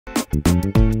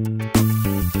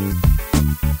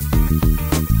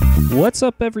What's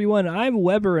up everyone, I'm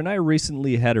Weber and I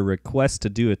recently had a request to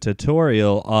do a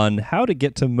tutorial on how to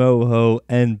get to Moho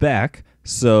and back,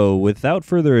 so without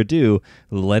further ado,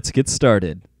 let's get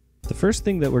started. The first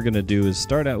thing that we're going to do is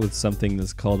start out with something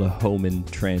that's called a Hohmann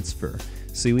transfer.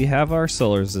 See, we have our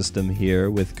solar system here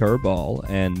with Kerbal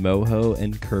and Moho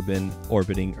and Kerbin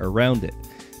orbiting around it.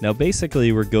 Now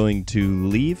basically we're going to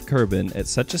leave Kerbin at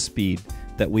such a speed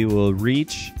that we will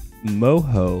reach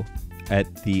Moho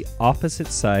at the opposite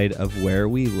side of where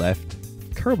we left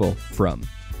Kerbal from.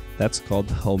 That's called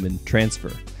the Hohmann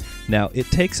transfer. Now it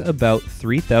takes about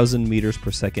 3,000 meters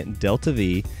per second delta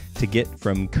V to get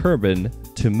from Kerbin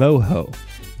to Moho,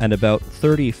 and about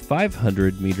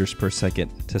 3,500 meters per second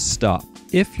to stop.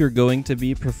 If you're going to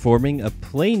be performing a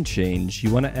plane change,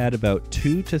 you want to add about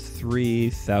 2,000 to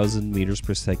 3,000 meters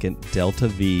per second delta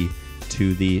V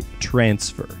to the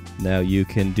transfer. Now you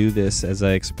can do this, as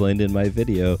I explained in my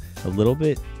video, a little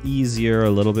bit easier, a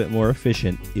little bit more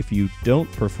efficient if you don't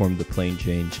perform the plane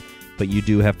change, but you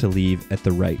do have to leave at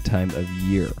the right time of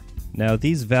year. Now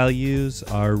these values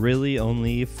are really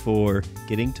only for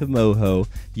getting to Moho.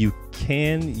 You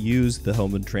can use the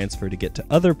Hohmann transfer to get to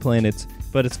other planets,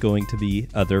 but it's going to be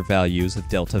other values of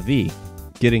delta V.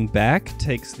 Getting back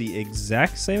takes the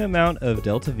exact same amount of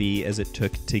delta V as it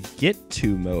took to get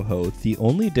to Moho. The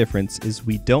only difference is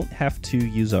we don't have to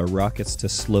use our rockets to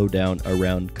slow down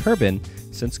around Kerbin,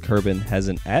 since Kerbin has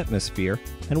an atmosphere,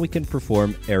 and we can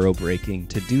perform aerobraking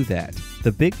to do that.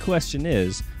 The big question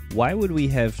is, why would we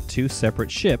have two separate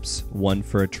ships, one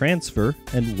for a transfer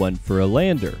and one for a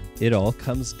lander? It all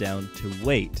comes down to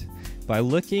weight. By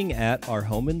looking at our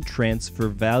Hohmann transfer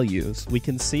values, we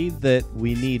can see that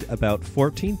we need about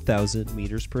 14,000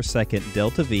 meters per second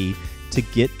delta V to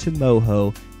get to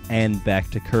Moho and back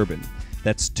to Kerbin.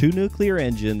 That's 2 nuclear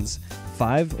engines,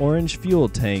 5 orange fuel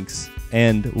tanks,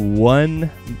 and 1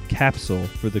 capsule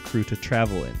for the crew to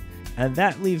travel in. And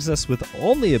that leaves us with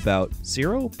only about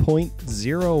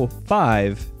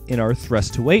 0.05 in our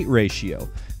thrust to weight ratio,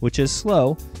 which is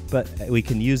slow, but we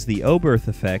can use the Oberth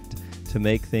effect to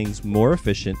make things more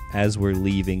efficient as we're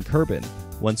leaving Kerbin.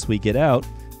 Once we get out,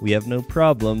 we have no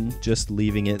problem just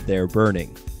leaving it there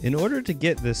burning. In order to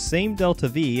get the same delta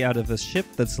V out of a ship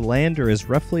that's lander is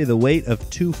roughly the weight of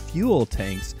 2 fuel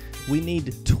tanks, we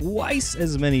need twice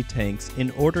as many tanks in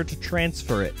order to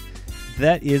transfer it.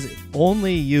 That is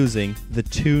only using the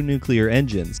 2 nuclear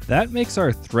engines. That makes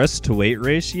our thrust to weight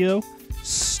ratio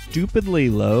stupidly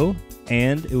low,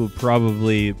 and it would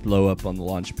probably blow up on the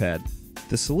launch pad.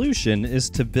 The solution is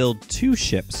to build 2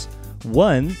 ships,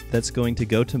 one that's going to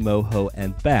go to Moho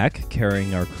and back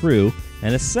carrying our crew,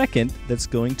 and a second that's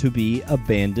going to be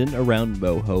abandoned around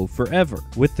Moho forever.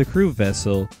 With the crew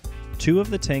vessel, 2 of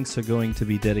the tanks are going to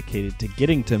be dedicated to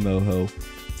getting to Moho,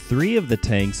 3 of the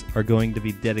tanks are going to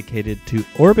be dedicated to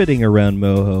orbiting around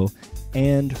Moho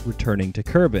and returning to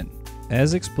Kerbin.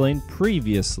 As explained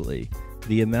previously,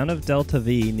 the amount of delta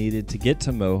V needed to get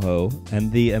to Moho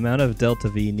and the amount of delta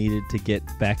V needed to get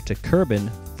back to Kerbin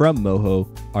from Moho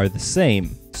are the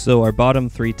same. So our bottom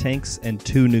 3 tanks and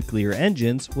 2 nuclear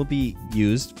engines will be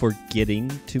used for getting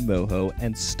to Moho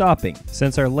and stopping.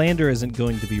 Since our lander isn't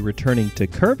going to be returning to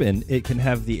Kerbin, it can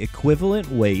have the equivalent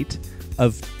weight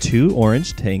of 2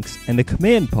 orange tanks and a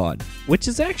command pod, which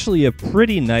is actually a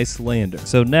pretty nice lander.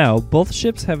 So now both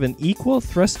ships have an equal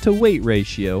thrust to weight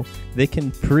ratio. They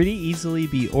can pretty easily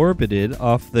be orbited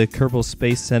off the Kerbal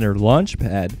Space Center launch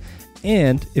pad,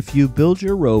 and if you build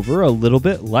your rover a little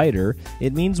bit lighter,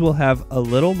 it means we'll have a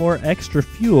little more extra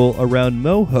fuel around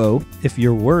Moho if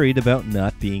you're worried about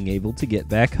not being able to get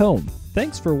back home.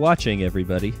 Thanks for watching,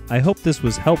 everybody. I hope this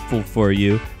was helpful for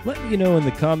you. Let me know in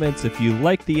the comments if you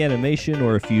like the animation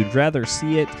or if you'd rather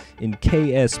see it in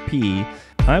KSP.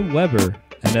 I'm Weber,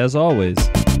 and as always,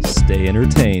 stay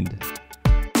entertained.